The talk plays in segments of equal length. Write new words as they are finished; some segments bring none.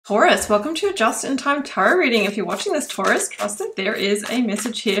Taurus, welcome to your just-in-time tarot reading. If you're watching this, Taurus, trust that there is a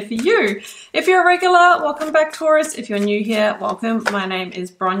message here for you. If you're a regular, welcome back, Taurus. If you're new here, welcome. My name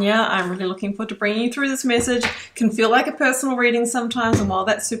is Bronya. I'm really looking forward to bringing you through this message. Can feel like a personal reading sometimes, and while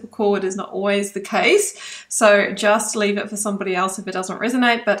that's super cool, it is not always the case. So just leave it for somebody else if it doesn't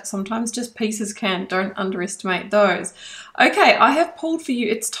resonate, but sometimes just pieces can. Don't underestimate those. Okay, I have pulled for you.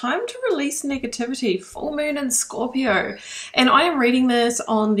 It's time to release negativity, full moon in Scorpio. And I am reading this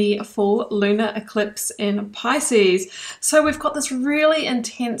on the full lunar eclipse in Pisces. So we've got this really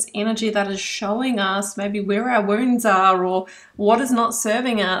intense energy that is showing us maybe where our wounds are, or what is not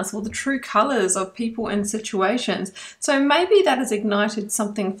serving us, or the true colors of people and situations. So maybe that has ignited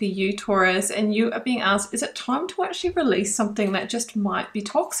something for you, Taurus, and you are being asked, is it time to actually release something that just might be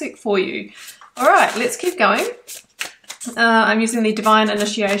toxic for you? All right, let's keep going. I'm using the Divine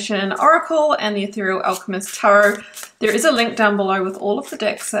Initiation Oracle and the Ethereal Alchemist Tarot. There is a link down below with all of the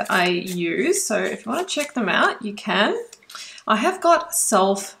decks that I use, so if you want to check them out, you can. I have got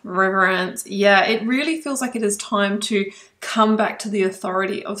self-reverence. Yeah, it really feels like it is time to come back to the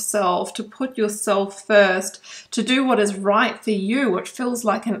authority of self, to put yourself first, to do what is right for you, which feels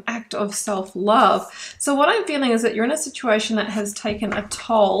like an act of self-love. So what I'm feeling is that you're in a situation that has taken a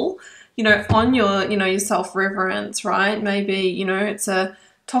toll, on your self-reverence, right? Maybe, it's a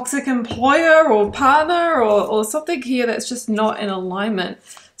toxic employer or partner or something here that's just not in alignment.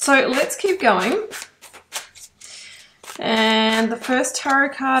 So let's keep going. And the first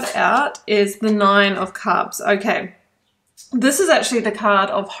tarot card out is the Nine of Cups. Okay. This is actually the card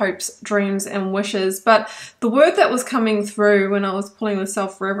of hopes, dreams, and wishes, but the word that was coming through when I was pulling the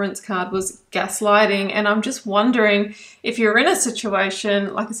self-reverence card was gaslighting, and I'm just wondering if you're in a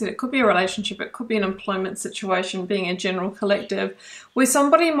situation, like I said, it could be a relationship, it could be an employment situation, being a general collective, where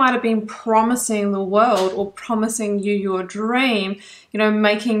somebody might have been promising the world or promising you your dream,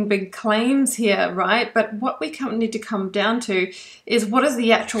 making big claims here, right? But what we need to come down to is what is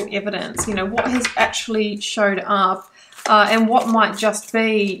the actual evidence, what has actually showed up. And what might just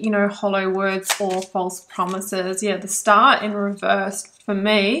be, hollow words or false promises. Yeah, the Star in reverse for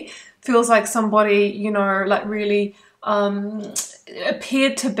me feels like somebody, really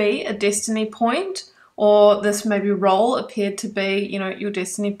appeared to be a destiny point, or this maybe role appeared to be, your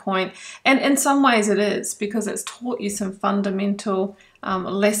destiny point. And in some ways it is, because it's taught you some fundamental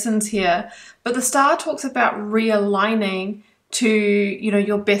lessons here. But the Star talks about realigning to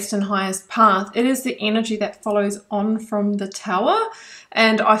your best and highest path. It is the energy that follows on from the Tower,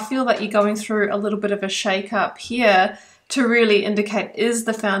 and I feel that you're going through a little bit of a shake-up here to really indicate, is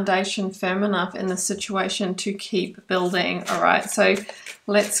the foundation firm enough in this situation to keep building? All right, so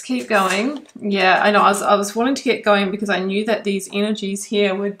let's keep going. Yeah, I know I was wanting to get going because I knew that these energies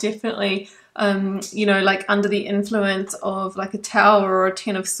here were definitely like under the influence of like a Tower or a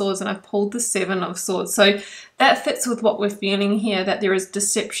Ten of Swords, and I've pulled the Seven of Swords. So that fits with what we're feeling here, that there is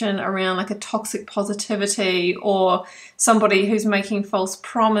deception around like a toxic positivity, or somebody who's making false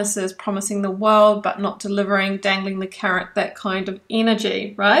promises, promising the world but not delivering, dangling the carrot, that kind of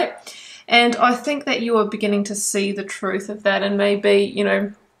energy, right? And I think that you are beginning to see the truth of that, and maybe,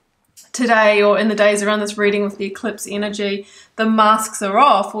 today or in the days around this reading with the eclipse energy, the masks are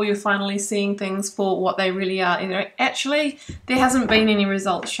off, or you're finally seeing things for what they really are. Actually, there hasn't been any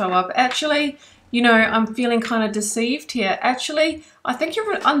results show up. Actually, I'm feeling kind of deceived here. Actually, I think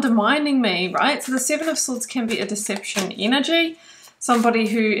you're undermining me, right? So the Seven of Swords can be a deception energy. Somebody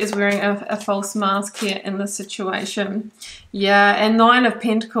who is wearing a false mask here in this situation. Yeah, and Nine of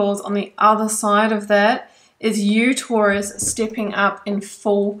Pentacles on the other side of that is you, Taurus, stepping up in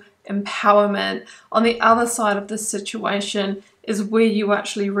full empowerment. On the other side of this situation is where you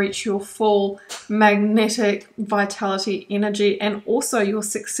actually reach your full magnetic vitality energy, and also your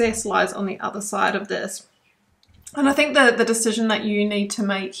success lies on the other side of this. And I think that the decision that you need to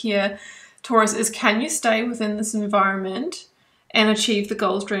make here, Taurus, is can you stay within this environment and achieve the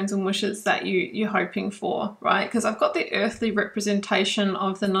goals, dreams, and wishes that you're hoping for, right? Because I've got the earthly representation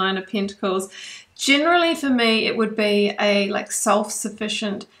of the Nine of Pentacles. Generally for me, it would be a like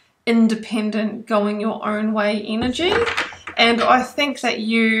self-sufficient, independent, going your own way energy. And I think that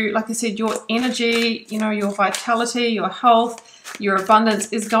you, like I said, your energy, your vitality, your health, your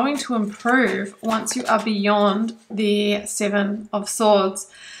abundance is going to improve once you are beyond the Seven of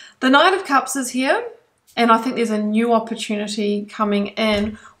Swords. The Knight of Cups is here, and I think there's a new opportunity coming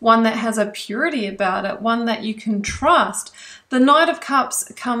in one that has a purity about it, one that you can trust. The Knight of Cups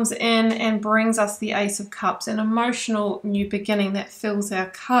comes in and brings us the Ace of Cups, an emotional new beginning that fills our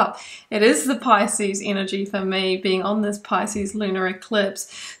cup. It is the Pisces energy for me, being on this Pisces lunar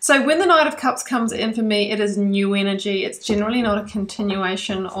eclipse. So when the Knight of Cups comes in for me, it is new energy. It's generally not a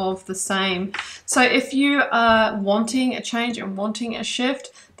continuation of the same. So if you are wanting a change and wanting a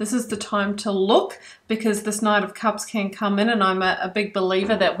shift, this is the time to look, because this Knight of Cups can come in, and I'm a big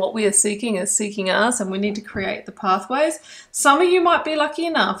believer that what we are seeking is seeking us, and we need to create the pathways. Some of you might be lucky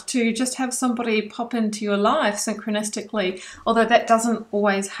enough to just have somebody pop into your life synchronistically, although that doesn't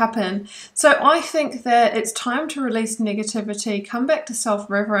always happen. So I think that it's time to release negativity, come back to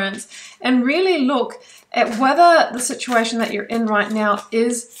self-reverence, and really look at whether the situation that you're in right now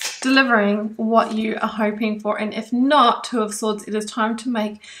is delivering what you are hoping for. And if not, Two of Swords, it is time to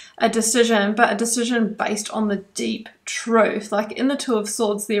make a decision, but a decision based on the deep truth. Like in the Two of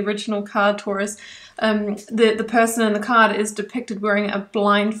Swords, the original card, Taurus, the person in the card is depicted wearing a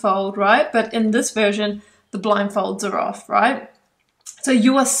blindfold, right? But in this version, the blindfolds are off, right? So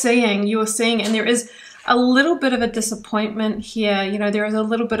you are seeing, and there is a little bit of a disappointment here. You know, there is a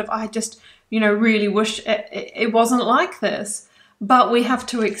little bit of, I just, you know, really wish it wasn't like this, but we have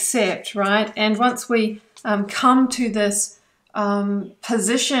to accept, right? And once we come to this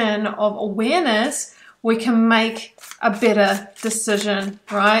position of awareness, we can make a better decision,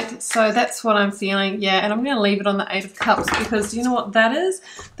 right? So that's what I'm feeling, yeah. And I'm going to leave it on the Eight of Cups, because you know what that is?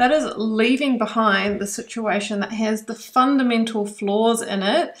 That is leaving behind the situation that has the fundamental flaws in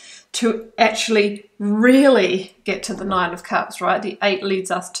it to actually really get to the Nine of Cups, right? The 8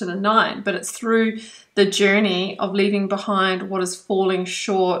 leads us to the 9, but it's through the journey of leaving behind what is falling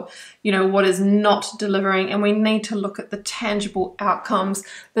short, you know, what is not delivering. And we need to look at the tangible outcomes,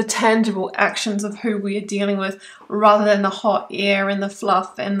 the tangible actions of who we are dealing with, rather than the hot air and the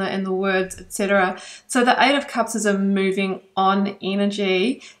fluff and the words, etc. So the Eight of Cups is a moving on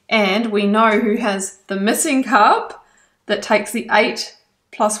energy, and we know who has the missing cup that takes the 8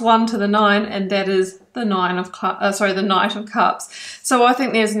 plus 1 to the 9, and that is the Knight of Cups. So I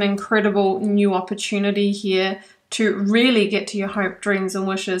think there's an incredible new opportunity here to really get to your hope, dreams, and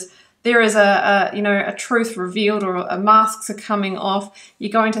wishes. There is a truth revealed, or masks are coming off.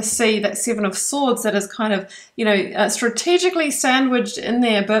 You're going to see that Seven of Swords that is kind of, strategically sandwiched in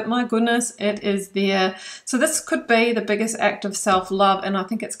there, but my goodness, it is there. So this could be the biggest act of self-love, and I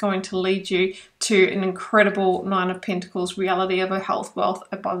think it's going to lead you to an incredible Nine of Pentacles reality of a health, wealth,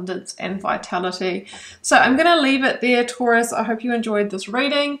 abundance, and vitality. So I'm going to leave it there, Taurus. I hope you enjoyed this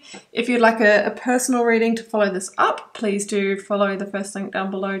reading. If you'd like a personal reading to follow this up, please do follow the first link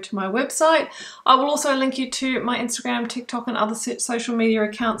down below to my website. I will also link you to my Instagram, TikTok, and other social media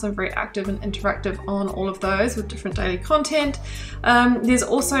accounts. I'm very active and interactive on all of those with different daily content. There's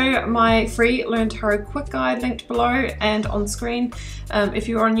also my free Learn Tarot Quick Guide linked below and on screen. If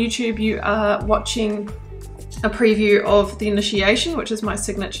you're on YouTube, you are watching a preview of the Initiation, which is my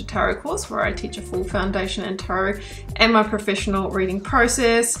signature tarot course where I teach a full foundation in tarot and my professional reading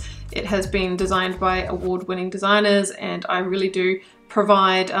process. It has been designed by award-winning designers, and I really do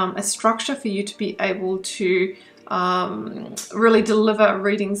provide a structure for you to be able to really deliver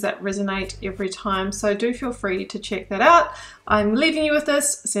readings that resonate every time. So do feel free to check that out. I'm leaving you with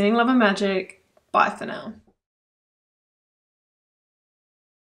this, sending love and magic. Bye for now.